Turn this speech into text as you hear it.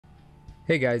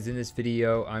Hey guys, in this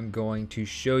video I'm going to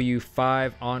show you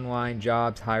 5 online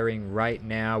jobs hiring right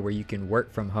now where you can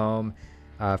work from home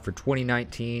for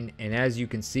 2019. And as you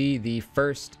can see, the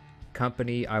first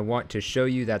company I want to show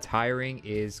you that's hiring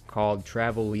is called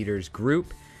Travel Leaders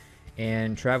Group.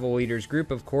 And Travel Leaders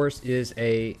Group, of course, is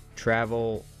a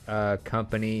travel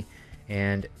company,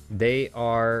 and they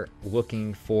are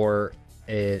looking for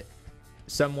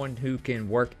someone who can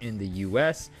work in the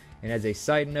US. And as a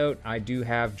side note, I do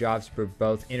have jobs for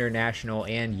both international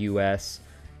and US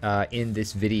in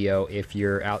this video if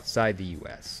you're outside the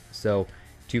US. So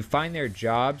to find their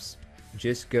jobs,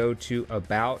 just go to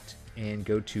About and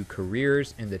go to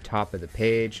Careers in the top of the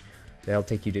page. That'll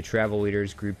take you to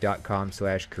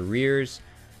travelleadersgroup.com/careers.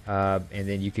 And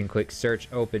then you can click Search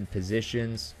Open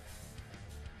Positions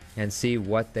and see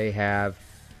what they have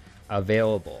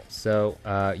available. So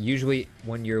usually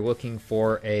when you're looking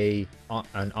for an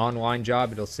online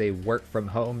job, it'll say work from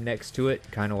home next to it,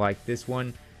 kind of like this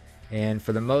one. And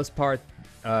for the most part,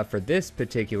 for this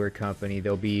particular company,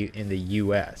 they'll be in the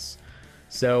US.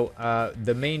 So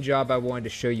the main job I wanted to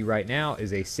show you right now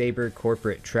is a Sabre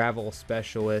corporate travel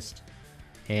specialist.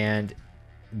 And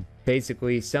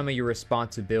basically some of your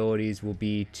responsibilities will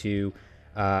be to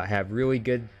have really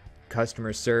good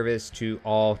customer service to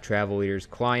all Travel Leaders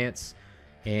clients,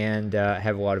 and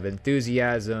have a lot of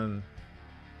enthusiasm.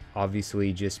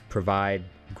 Obviously just provide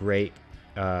great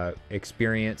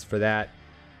experience for that.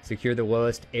 Secure the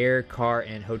lowest air, car,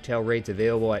 and hotel rates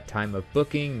available at time of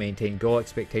booking. Maintain goal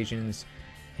expectations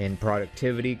in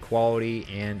productivity, quality,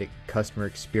 and customer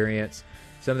experience.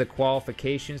 Some of the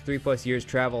qualifications: 3+ years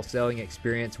travel selling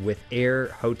experience with air,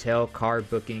 hotel, car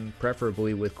booking,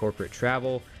 preferably with corporate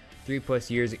travel. 3+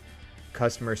 years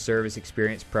customer service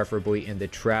experience, preferably in the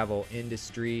travel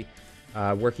industry.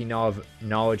 Working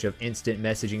knowledge of instant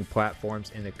messaging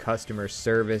platforms in the customer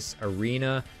service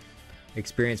arena.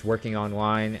 Experience working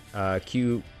online.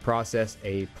 Queue process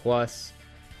A+.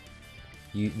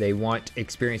 They want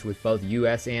experience with both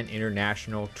US and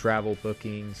international travel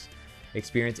bookings.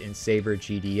 Experience in Sabre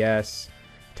GDS.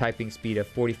 Typing speed of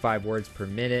 45 words per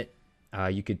minute.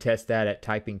 You could test that at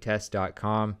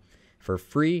typingtest.com for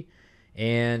free.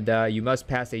 And you must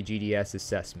pass a GDS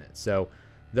assessment. So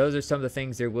those are some of the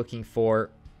things they're looking for.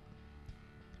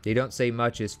 They don't say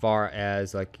much as far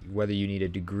as like whether you need a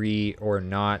degree or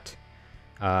not,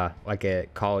 like a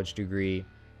college degree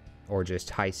or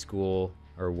just high school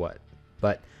or what.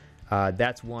 But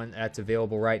that's one that's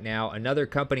available right now. Another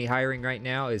company hiring right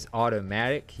now is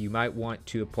Automatic. You might want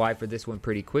to apply for this one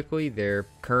pretty quickly. Their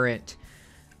current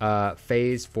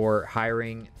phase for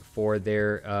hiring for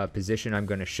their position I'm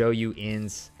going to show you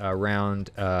ends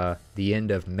around the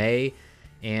end of May.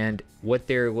 And what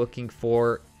they're looking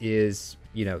for is,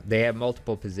 they have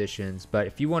multiple positions, but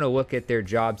if you want to look at their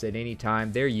jobs at any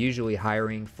time, they're usually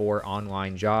hiring for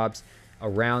online jobs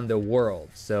around the world.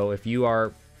 So if you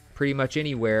are pretty much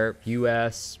anywhere,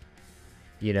 US,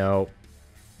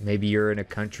 maybe you're in a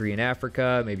country in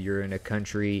Africa, maybe you're in a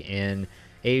country in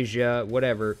Asia,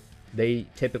 whatever, they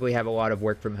typically have a lot of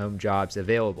work from home jobs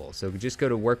available. So just go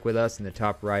to Work With Us in the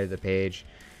top right of the page,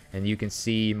 and you can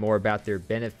see more about their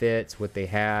benefits, what they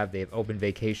have. They have open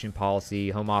vacation policy,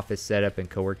 home office setup, and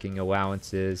co-working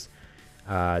allowances.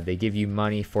 They give you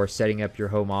money for setting up your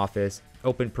home office,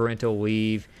 open parental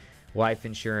leave, life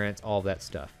insurance, all that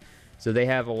stuff. So they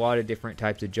have a lot of different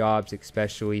types of jobs,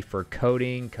 especially for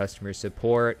coding, customer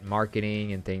support,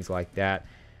 marketing, and things like that.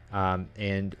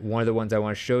 And one of the ones I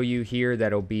want to show you here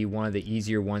that'll be one of the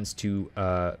easier ones to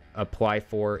apply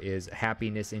for is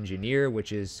Happiness Engineer,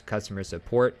 which is customer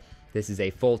support. This is a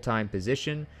full-time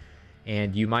position,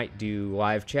 and you might do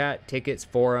live chat, tickets,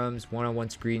 forums, one-on-one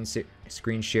screen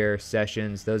share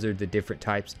sessions. Those are the different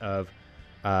types of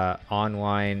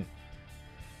online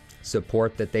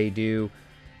support that they do.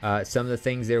 Some of the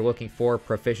things they're looking for: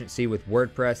 proficiency with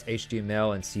WordPress,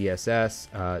 HTML, and CSS.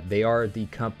 They are the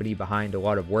company behind a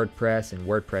lot of WordPress and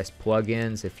WordPress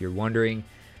plugins. If you're wondering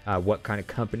what kind of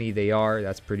company they are,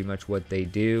 that's pretty much what they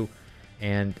do.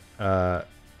 And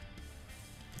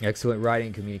excellent writing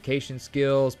and communication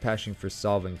skills, passion for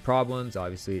solving problems.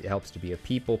 Obviously, it helps to be a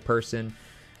people person.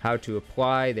 How to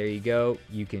apply: there you go.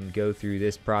 You can go through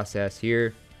this process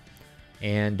here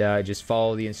and just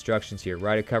follow the instructions here.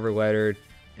 Write a cover letter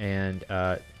and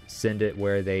send it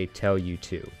where they tell you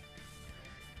to.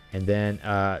 And then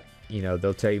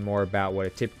they'll tell you more about what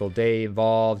a typical day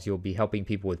involves. You'll be helping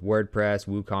people with WordPress,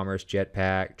 WooCommerce,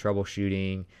 Jetpack,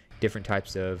 troubleshooting, different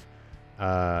types of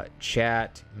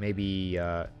chat, maybe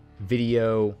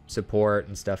video support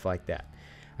and stuff like that.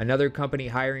 Another company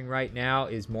hiring right now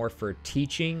is more for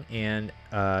teaching, and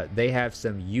they have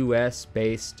some US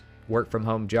based work from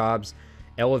home jobs.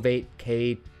 Elevate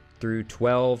K through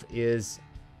 12 is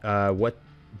what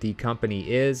the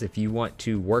company is. If you want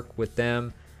to work with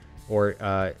them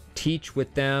or teach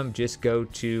with them, just go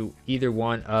to either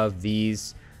one of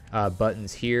these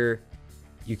buttons here.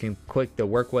 You can click the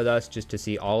work with us just to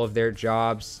see all of their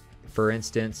jobs, for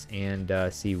instance, and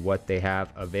see what they have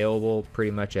available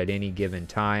pretty much at any given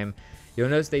time. You'll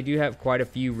notice they do have quite a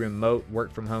few remote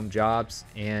work from home jobs,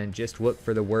 and just look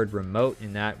for the word remote,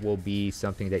 and that will be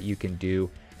something that you can do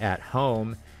at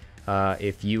home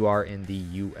if you are in the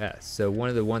US. So one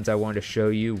of the ones I wanted to show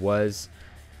you was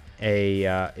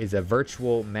a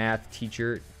virtual math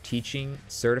teacher teaching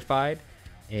certified,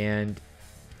 and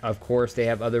of course they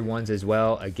have other ones as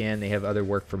well. Again, they have other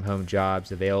work from home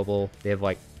jobs available. They have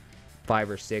like 5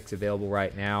 or 6 available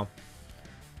right now.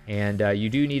 And you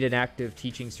do need an active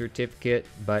teaching certificate,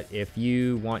 but if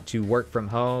you want to work from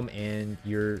home and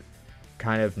you're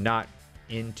kind of not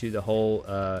into the whole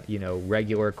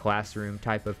regular classroom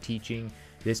type of teaching,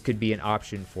 this could be an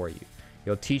option for you.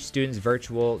 You'll teach students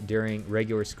virtual during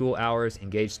regular school hours,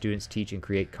 engage students, teach and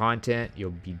create content.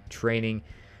 You'll be training.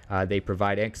 They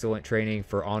provide excellent training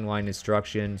for online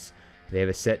instructions. They have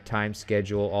a set time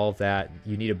schedule, all of that.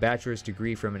 You need a bachelor's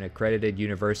degree from an accredited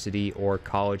university or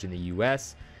college in the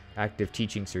US, active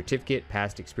teaching certificate,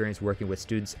 past experience working with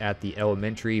students at the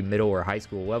elementary, middle, or high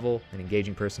school level, an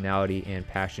engaging personality, and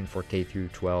passion for K through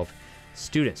 12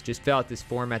 students. Just fill out this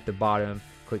form at the bottom,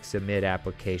 click submit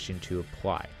application to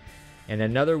apply. And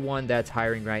another one that's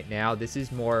hiring right now, this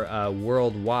is more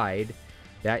worldwide,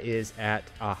 that is at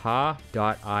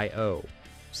aha.io.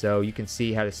 So you can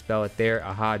see how to spell it there,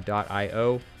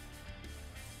 aha.io.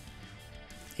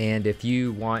 And if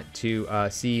you want to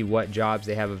see what jobs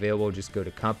they have available, just go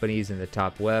to companies in the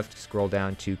top left, scroll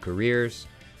down to careers,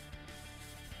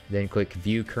 then click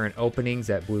view current openings,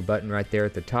 that blue button right there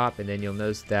at the top, and then you'll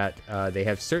notice that they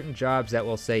have certain jobs that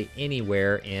will say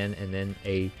anywhere in, and then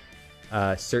a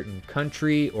certain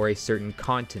country or a certain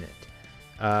continent.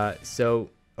 So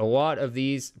a lot of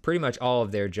these, pretty much all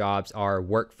of their jobs are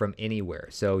work from anywhere.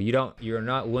 So you're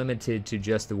not limited to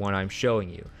just the one I'm showing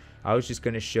you. I was just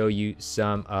going to show you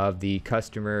some of the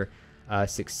customer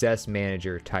success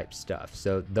manager type stuff.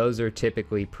 So those are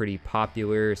typically pretty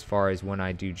popular as far as when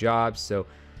I do jobs. So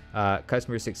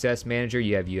customer success manager,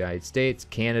 you have United States,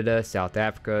 Canada, South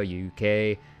Africa,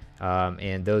 UK,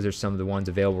 and those are some of the ones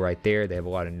available right there. They have a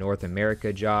lot of North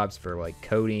America jobs for like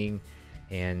coding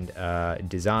and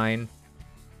design.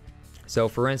 So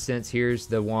for instance, here's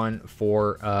the one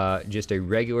for just a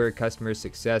regular customer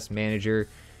success manager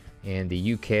in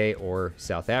the UK or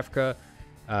South Africa.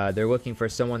 They're looking for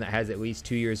someone that has at least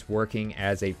 2 years working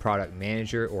as a product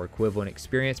manager or equivalent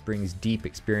experience, brings deep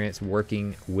experience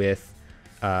working with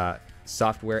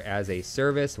software as a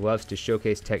service, loves to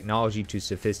showcase technology to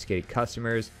sophisticated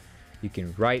customers. You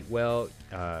can write well,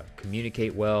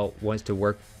 communicate well, wants to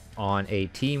work on a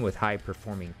team with high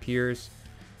performing peers,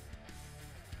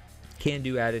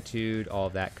 can-do attitude, all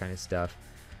of that kind of stuff.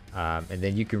 And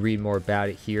then you can read more about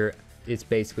it here. It's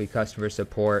basically customer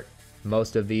support.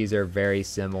 Most of these are very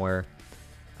similar.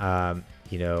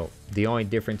 The only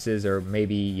differences are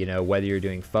maybe, whether you're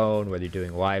doing phone, whether you're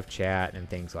doing live chat and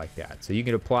things like that. So you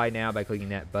can apply now by clicking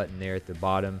that button there at the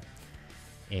bottom.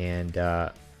 And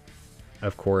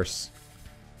of course,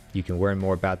 you can learn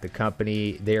more about the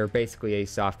company. They are basically a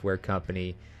software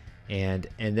company. And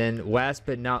then last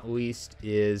but not least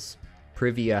is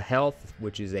Privia Health,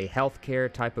 which is a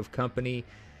healthcare type of company.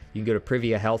 You can go to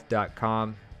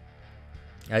priviahealth.com.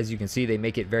 As you can see, they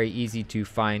make it very easy to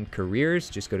find careers.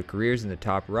 Just go to careers in the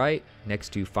top right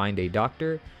next to find a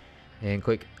doctor and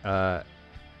click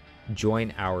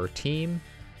join our team.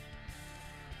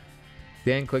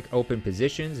 Then click open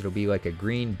positions. It'll be like a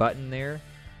green button there.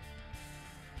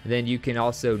 Then you can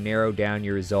also narrow down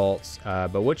your results.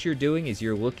 But what you're doing is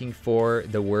you're looking for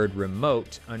the word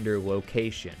remote under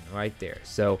location right there.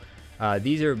 So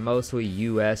these are mostly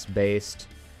US based.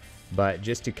 But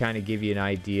just to kind of give you an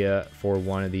idea for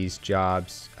one of these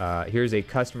jobs, here's a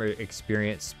customer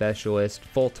experience specialist,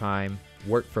 full-time,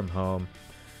 work from home.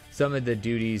 Some of the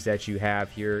duties that you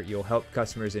have here, you'll help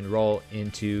customers enroll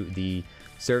into the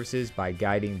services by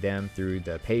guiding them through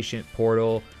the patient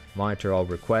portal, monitor all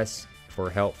requests for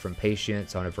help from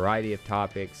patients on a variety of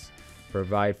topics,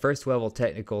 provide first-level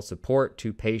technical support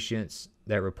to patients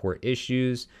that report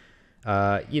issues,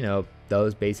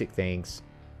 those basic things.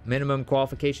 Minimum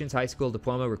qualifications: high school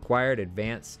diploma required,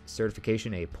 advanced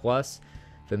certification A+,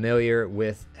 familiar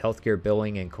with healthcare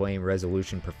billing and claim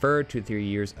resolution preferred, 2 to 3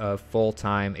 years of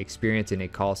full-time experience in a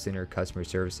call center customer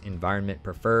service environment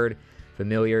preferred,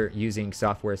 familiar using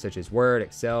software such as Word,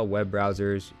 Excel, web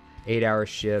browsers, 8-hour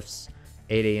shifts,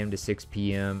 8 a.m. to 6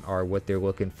 p.m. are what they're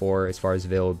looking for as far as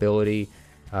availability.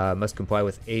 Must comply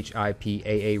with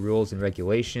HIPAA rules and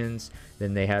regulations.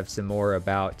 Then they have some more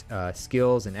about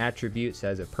skills and attributes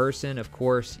as a person. Of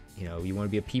course, you know, you want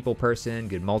to be a people person,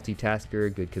 good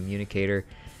multitasker, good communicator.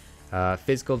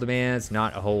 Physical demands,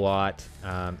 not a whole lot.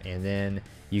 And then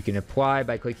you can apply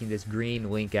by clicking this green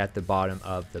link at the bottom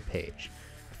of the page.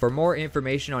 For more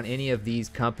information on any of these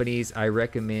companies, I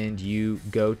recommend you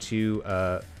go to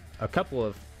a couple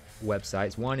of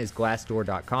websites. One is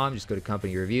glassdoor.com. Just go to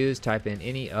company reviews, type in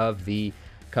any of the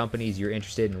companies you're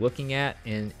interested in looking at,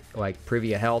 and like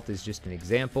Privia Health is just an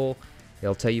example.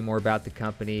 They'll tell you more about the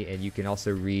company, and you can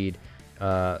also read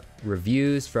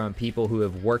reviews from people who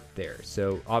have worked there.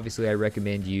 So obviously I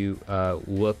recommend you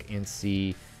look and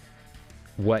see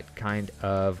what kind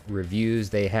of reviews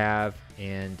they have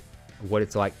and what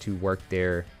it's like to work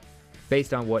there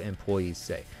based on what employees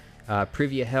say.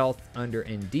 Privia Health under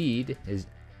Indeed is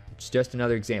just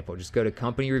another example. Just go to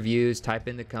company reviews, type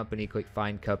in the company, click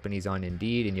find companies on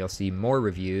Indeed, and you'll see more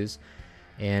reviews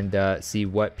and see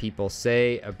what people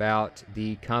say about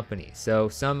the company. So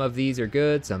some of these are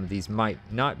good, some of these might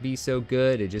not be so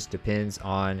good. It just depends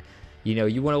on, you know,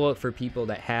 you want to look for people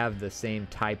that have the same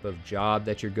type of job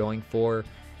that you're going for,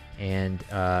 and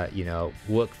you know,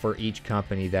 look for each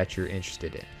company that you're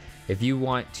interested in. If you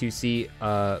want to see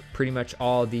pretty much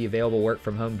all the available work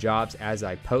from home jobs as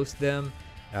I post them,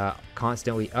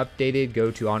 constantly updated, go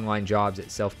to online jobs at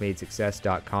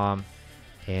selfmadesuccess.com,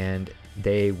 and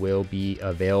they will be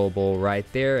available right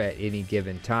there at any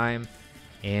given time.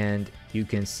 And you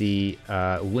can see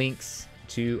links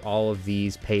to all of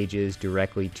these pages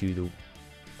directly to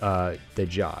the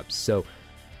jobs. So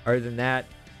other than that,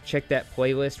 check that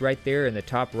playlist right there in the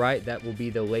top right. That will be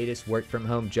the latest work from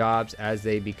home jobs as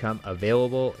they become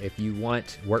available. If you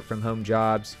want work from home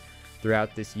jobs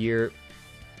throughout this year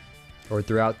or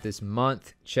throughout this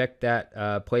month, check that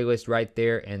playlist right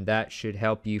there, and that should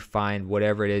help you find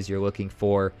whatever it is you're looking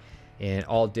for in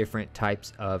all different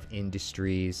types of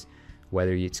industries,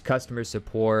 whether it's customer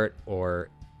support or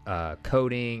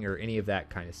coding or any of that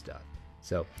kind of stuff.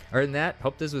 So other than that,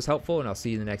 hope this was helpful, and I'll see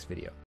you in the next video.